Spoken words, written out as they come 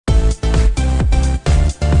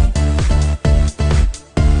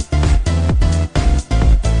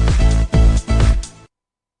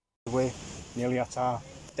at our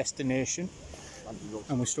destination,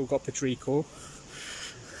 and we've still got Patrico.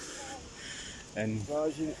 And as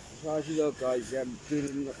far as you know, guys,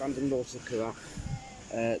 doing the Rondonautica.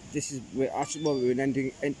 This is we're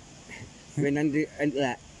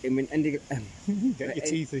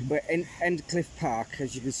in Endcliffe Park,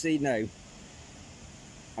 as you can see now.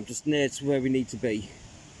 I'm just near to where we need to be,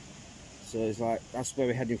 so it's like that's where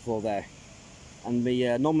we're heading for there. And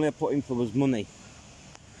the normally I put in for was money,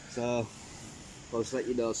 so I'll just let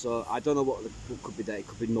you know. So I don't know what could be there. It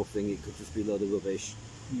could be nothing. It could just be a load of rubbish.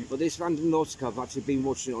 Yeah. But this Rondonautica, I've actually been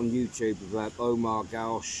watching it on YouTube with Omar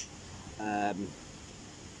Gaush,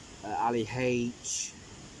 Ali H,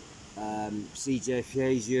 CJ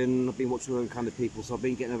Fiasian. I've been watching all kind of people, so I've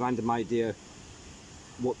been getting a random idea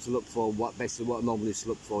what to look for, what I normally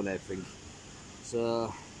look for and everything.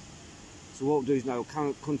 So what we'll do is now,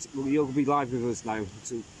 you'll be live with us now,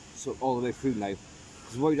 so all the way through now.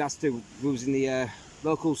 Because what we had to do, we was in the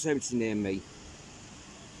local cemetery near me.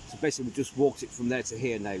 So basically we just walked it from there to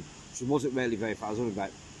here now. So it wasn't really very far, it was only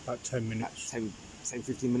about 10 minutes.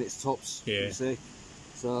 10-15 minutes tops, yeah. You see.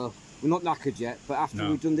 So we're not knackered yet, but after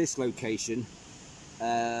we've done this location,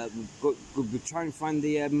 we're trying to find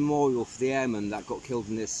the memorial for the airman that got killed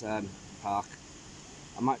in this park.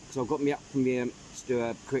 So I've got me up from here to do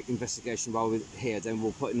a quick investigation while we're here. Then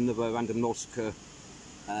we'll put in another Rondonautica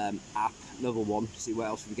app, another one, to see what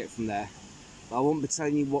else we can get from there. But I won't be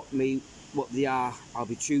telling you what they are I'll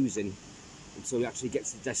be choosing until we actually get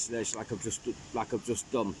to the destination, like I've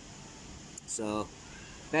just done. So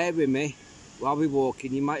bear with me while we're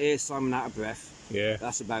walking. You might hear Simon out of breath. Yeah,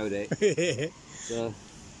 that's about it. So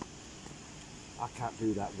I can't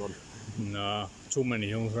do that run. No, too many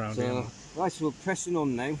hills around here. Right, so we're pressing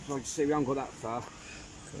on now. Like I say, we haven't got that far.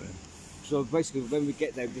 Okay. So basically, when we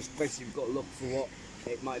get there, we've got to look for what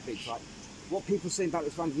it might be. Like what people say about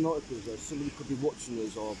this Rondonautica is that somebody could be watching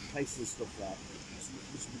us or placing stuff there,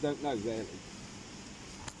 which we don't know really.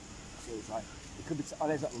 So it's like it could be. Oh,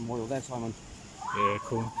 there's that memorial there, Simon. Yeah,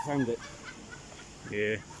 cool. Found it.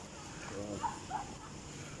 Yeah.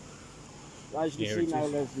 As you can see now,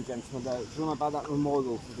 ladies and gentlemen, there's one about that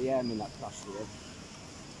memorial for the airman that crashed here.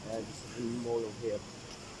 This is the memorial here.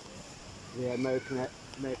 The American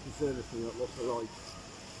serviceman that lost their life.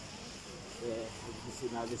 Yeah, as you can see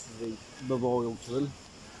now, this is the memorial to them.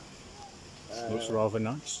 Looks rather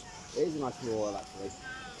nice. It is a nice memorial actually.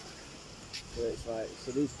 So it's like,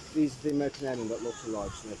 so these are the American airmen that lost their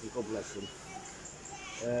lives, and I think God bless them.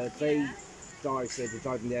 They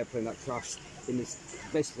died in the airplane that crashed in this,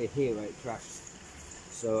 basically here where it crashed.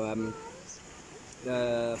 So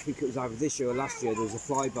I think it was either this year or last year, there was a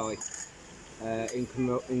flyby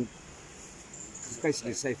in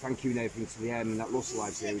basically say thank you and everything to the airmen that lost their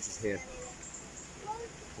lives here, which is here.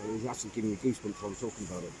 So it was actually giving me goosebumps while I'm talking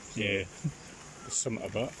about it. So, yeah, there's something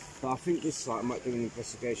about. But I think this site I might do an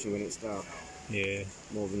investigation when it's dark. Yeah.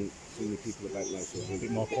 More than so many people about now. So a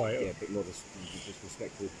bit more quiet. Yeah, a bit more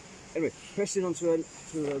disrespectful. Anyway, pressing on to where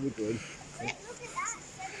we're going.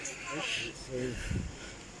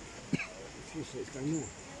 It's down there.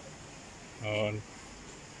 Oh,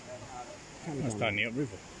 that's down the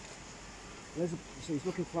river. So he's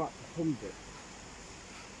looking for like the pond bit.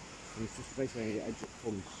 And it's just basically on the edge of the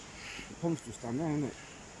pond. The pond's just down there, isn't it?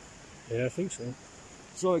 Yeah, I think so.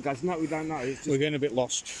 Sorry guys, no, we don't know. It's just, we're getting a bit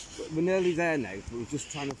lost. We're nearly there now. We're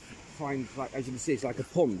just trying to find, like, as you can see, it's like a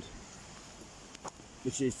pond.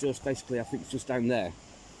 Which is just basically, I think it's just down there.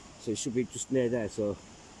 So it should be just near there. So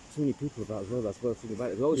too many people about as well. That's one thing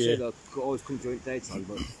about it. They always say they'll always come during daytime,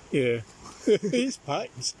 but yeah, it's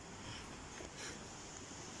packed.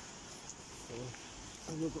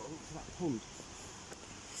 So we've got to look for that pond.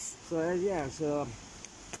 So yeah, so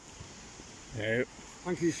yeah.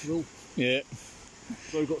 Thank you, school. Yeah.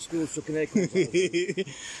 So we've got school stuck in there.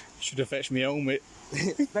 Should have fetched me helmet.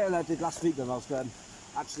 Better than I did last week when I was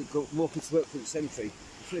actually walking to work through the cemetery.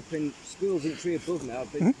 Flipping schools in the tree above me.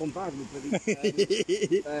 I've been bombarded with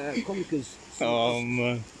conkers. Oh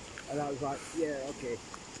man. And I was like, yeah, okay.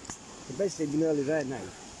 So basically we're nearly there now.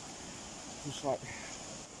 Just like,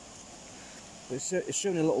 it's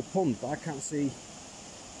showing a little pond, but I can't see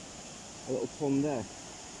a little pond there.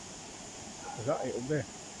 Is that it up there?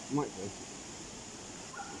 Might be.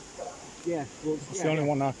 Yeah, well, it's the only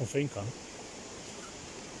one I can think of.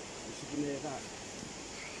 It should be near that.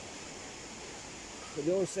 But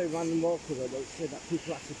they always say random walkers, though, they say that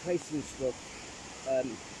people actually placing stuff,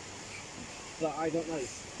 but I don't know. There's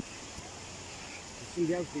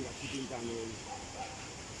somebody else being actually been down there.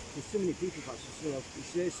 There's so many people actually, you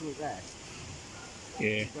see there's something there.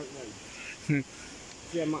 Yeah. I don't know.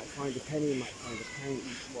 See, I might find a penny, I might find a pound,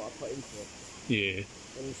 what I put into it. Yeah.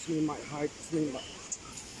 And something might hide, something might...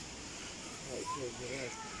 Right, so over there.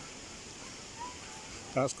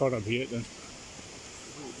 That's gotta be it then.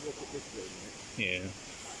 Walk up this way, mate. Yeah.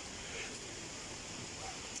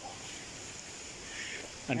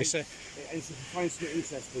 And they say... And if you find something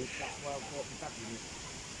interesting, that's why I've brought the back with me.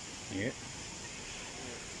 Yeah.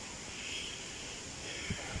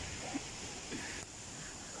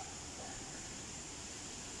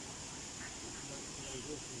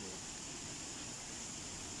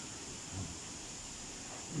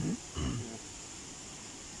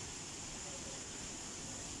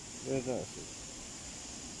 Where's that?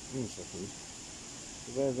 One second. So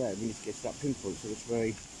where's that? We need to get to that pinpoint, so which way?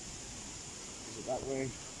 Is it that way?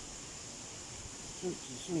 It's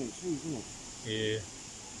something trees, isn't it? Yeah.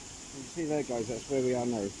 You see there, guys, that's where we are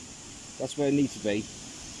now. That's where I need to be.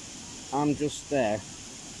 I'm just there.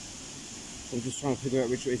 I'm just trying to figure out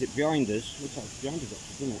which way. Is it behind us? Looks like it's behind us,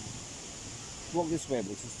 actually, doesn't it? Walk this way,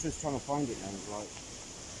 but it's just trying to find it now. It's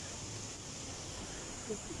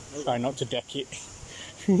like... Try not to deck it.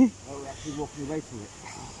 Oh, we're actually walking away from it.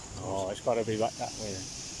 Oh, it's got to be back that way then.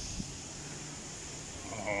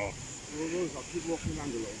 Oh, Well, I'll keep walking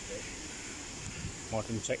around a little bit.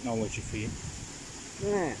 modern technology for you.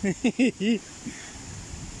 Yeah.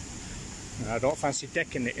 I don't fancy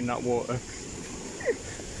decking it in that water.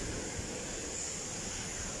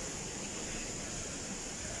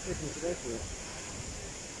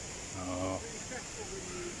 Oh.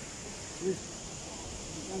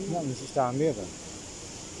 That was just down there then.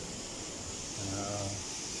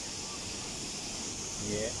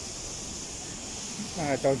 Yeah.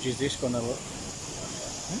 How dodgy is this gonna look?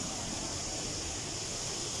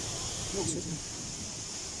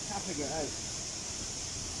 Can't figure it out.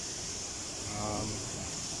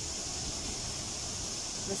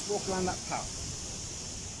 Let's walk around that path.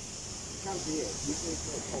 It can't be it. You say it's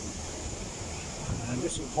not a pond. And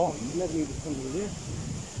this is a pond. You never knew this pond was here.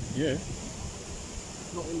 Yeah.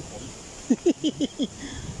 It's not in the pond.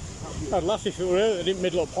 I'd laugh if it were in the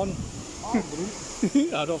middle of a pond. I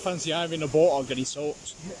wouldn't. I don't fancy having a boat or getting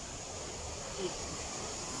soaked.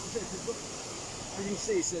 As you can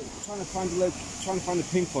see, it's trying to find the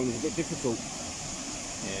pinpoint is a bit difficult.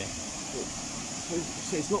 Yeah.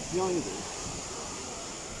 So it's not behind us.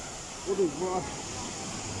 What is what?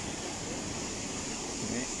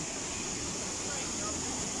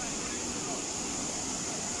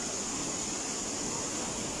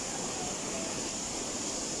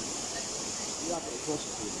 You have to cross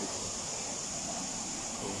it.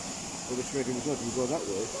 Well, which way do we go? Do we go that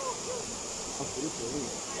way? After this way, isn't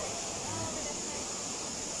it?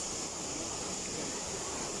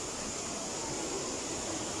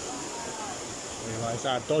 Realise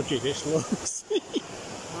how dodgy this looks.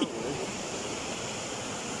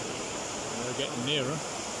 We're getting nearer.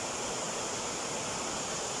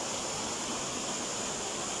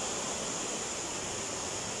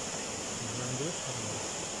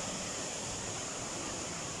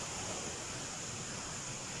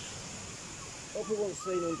 Hope it won't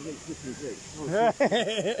stay underneath Clifton Bridge.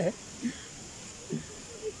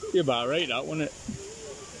 You're about right, that, wasn't it?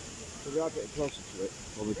 So we are getting closer to it,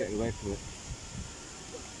 or we're getting away from it.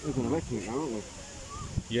 We're going away from it now, aren't we?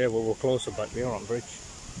 Yeah, well, we're closer back there on bridge.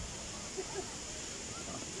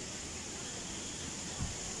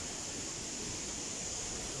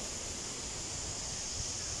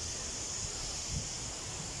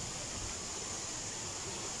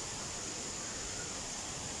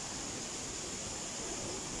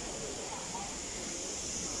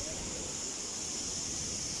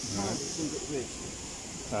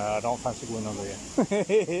 I don't fancy going over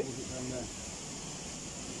here.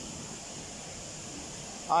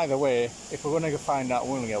 Either way, if we're going to find that,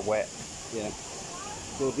 we're going to get wet. Yeah.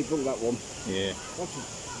 So debunk that one. Yeah. That's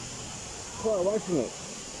quite away from it.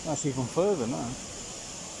 That's even further now.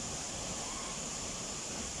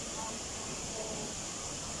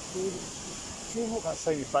 See what that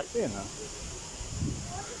sign is back there now?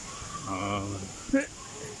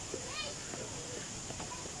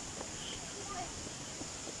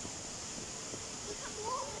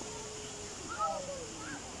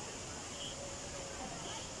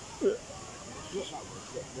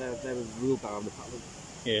 There was a wheelbarrow on the pattern.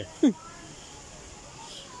 Yeah.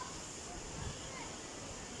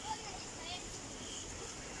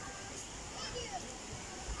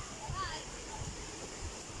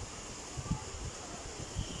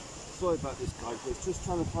 Sorry about this, guys, but it's just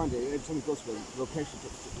trying to find it. Every time we go to the location,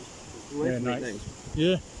 it's away from it.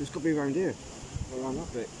 Yeah. It's got to be around here, or around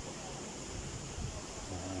that bit.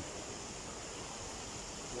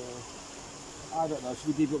 I don't know.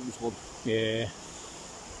 Should we debunk this one? Yeah.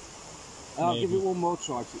 I'll Maybe. give it one more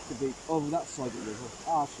try. It could be over that side of the river.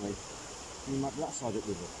 Oh, actually, you might be that side of the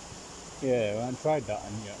river. Yeah, well, I tried that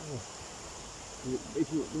and yeah. Oh.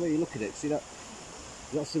 If you, the way you look at it, see that?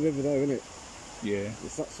 That's the river there, isn't it? Yeah.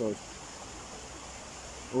 It's that side.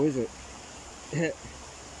 Or is it? Mm.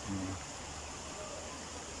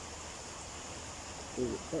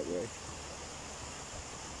 Is it that way?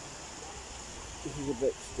 This is a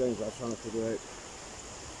bit strange. I'm trying to figure out.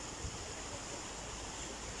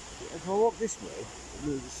 If I walk this way, it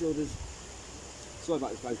means the shoulders. Sorry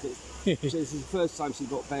about this, guys. So this is the first time she's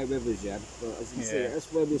got bare rivers yet. But as you can see, that's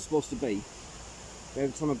where we're supposed to be. But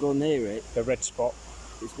every time I go near it, The red spot.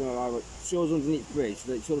 it's going to shows underneath the bridge.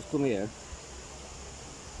 So it shows come here.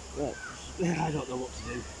 But I don't know what to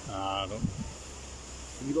do. I don't.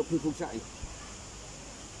 Have you got people chatting?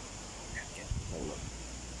 Have a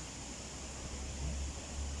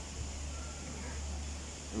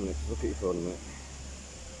look. Look at your phone a minute.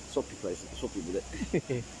 Swap your place, swap it with it.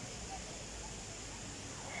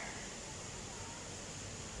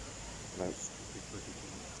 No.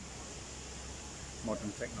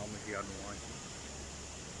 Modern technology, I don't like it.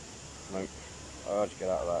 No. How'd you get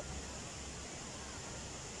out of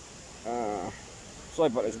that? Sorry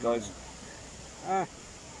about this, guys.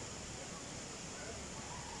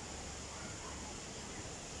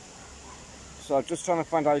 So I'm just trying to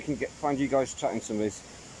find how you can find you guys chatting to me. There's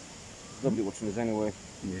nobody watching us anyway.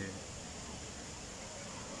 Yeah.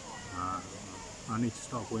 I need to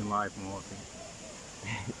start going live more, I think.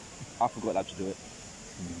 I forgot how to do it.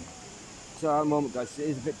 So at the moment, guys, it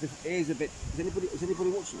is a bit. It is a bit. Is anybody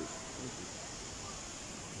watching this?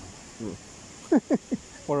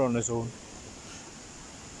 We're on his own.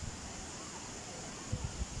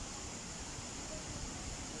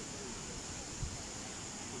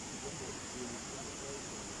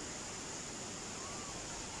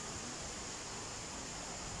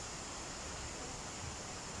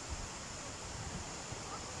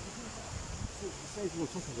 It says on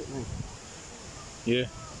top of it now. Yeah.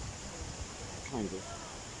 Kind of.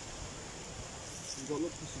 You've got to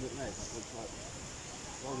look for something there that looks like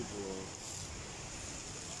volleyball or.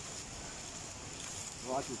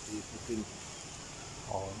 Well, I can see it's between.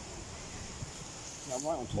 Oh. Yeah, I'm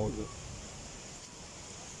right on top of it.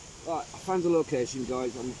 Right, I found the location,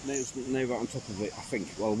 guys. I'm now right on top of it, I think.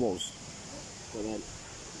 Well, I was. But then,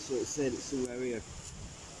 so it said it's somewhere here. It's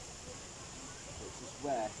just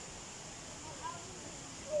where.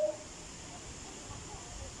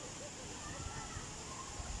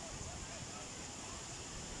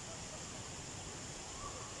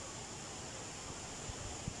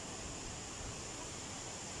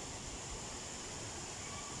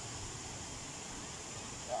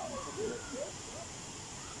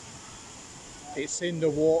 It's in the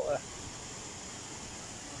water.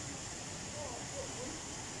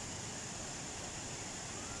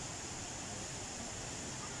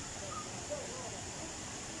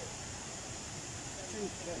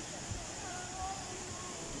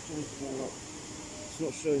 It's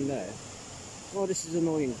not showing there. Oh, this is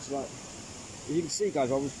annoying. It's like, as you can see,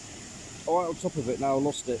 guys, I was right on top of it. Now I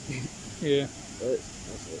lost it. Yeah.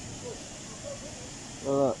 That's it.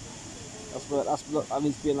 Look, that's look. I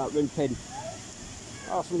need to be in that rim pin.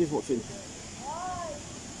 Oh, somebody's watching.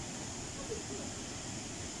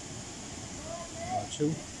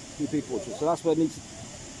 Two people watching. So that's where I need to.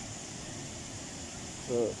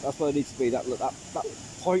 So that's where I need to be. That look, that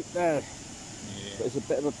point there. Yeah. But it's a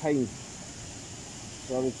bit of a pain.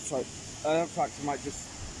 So I need to try. In fact, I might just.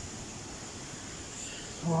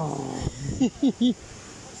 Oh.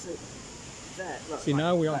 So, there. Look, See,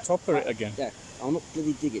 now we're on top of it again. Yeah, I'm not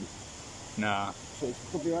bloody digging. Nah. So it's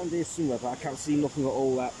probably around here somewhere, but I can't see nothing at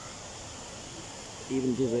all that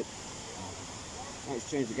even does it. Oh, it's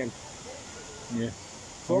changed again. Yeah.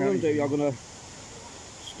 So what I'm going to do, I'm going to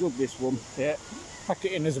scrub this one. Yeah. Pack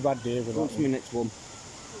it in as a bad day with Go on that to my one. next one.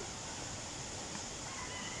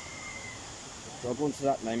 So I'll go on to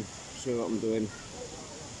that name, show what I'm doing.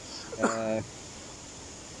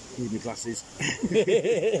 Need my glasses.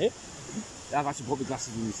 I've actually put my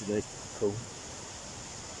glasses in today. Cool.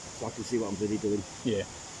 So I can see what I'm really doing. Yeah.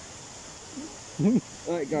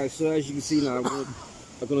 Alright guys, so as you can see now, I'm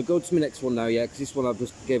going to go to my next one now, yeah, because this one I've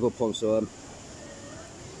just gave up on. So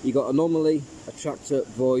you got anomaly, attractor,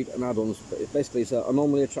 void and add-ons. But basically it's an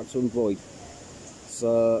anomaly, attractor and void.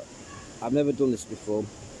 So I've never done this before.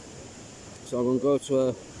 So I'm going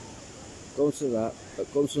to go into that,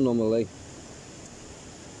 go into anomaly,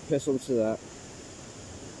 press onto that.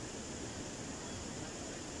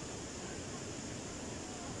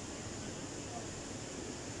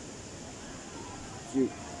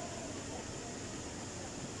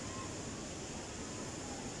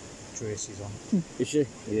 Tracy's on. Is she?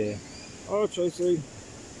 Yeah. Oh, Tracy.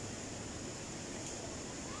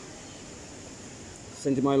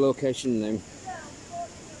 Send you my location now.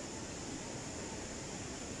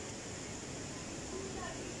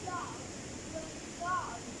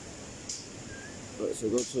 Right, so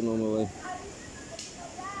go to normal way.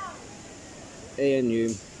 ANU.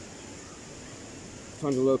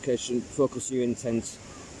 Find the location, focus your intent.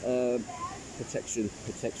 Protection,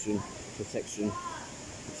 protection, protection, protection,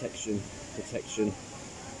 protection, protection,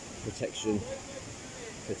 protection,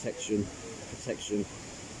 protection,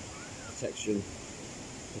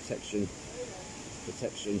 protection, protection,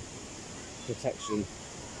 protection, protection,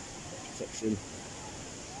 protection.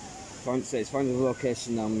 Find the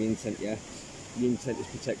location now, my intent, yeah? The intent is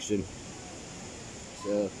protection.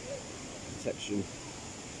 So, protection,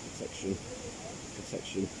 protection,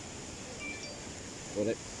 protection. Got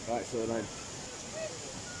it. Right, so now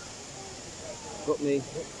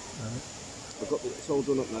I've got it's all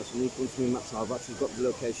done up now, so I need to go into my maps now. I've actually got the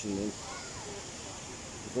location in.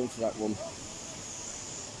 We're going to that one.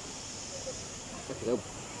 Check it out.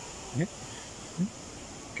 Yeah.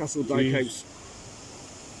 Castle Dyke House.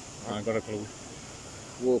 I got a clue.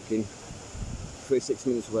 Walking. 36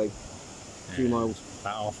 minutes away. 2 miles.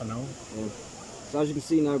 About half an hour. Yeah. So as you can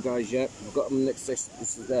see now, guys, yeah, we've got them next. This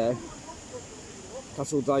is there.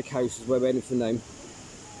 Castle Dyke House is where we're heading for now.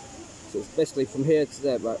 So it's basically from here to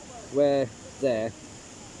there, right? We're there.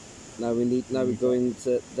 Now we're going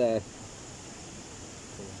to there.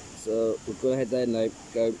 So we'll go ahead there now.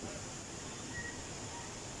 Go.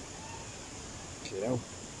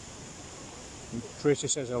 Tracy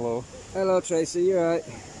says hello. Hello, Tracy. You alright?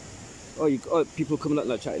 Oh, people coming up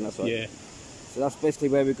now chatting. That's right. Yeah. So that's basically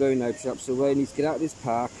where we're going now, chaps. So we need to get out of this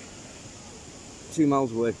park. 2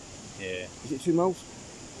 miles away. Yeah. Is it 2 miles?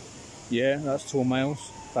 Yeah, that's 2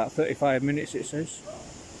 miles. About 35 minutes it says.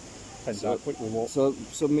 Depends how quick we walk. So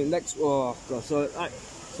my next, oh god, so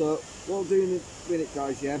what I'll do in a minute,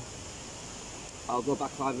 guys, yeah, I'll go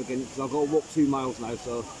back live again, because I've got to walk 2 miles now,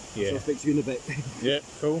 so I'll speak to you in a bit. Yeah,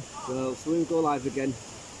 cool. So we'll go live again.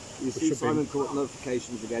 You'll see Simon come up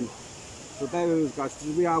notifications again. So bear with us, guys,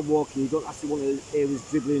 because we are walking, you don't actually want to hear us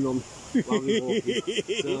dribbling on while we're walking.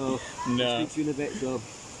 So no. I'll speak to you in a bit, so.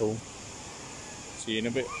 Cool. See you in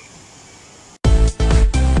a bit.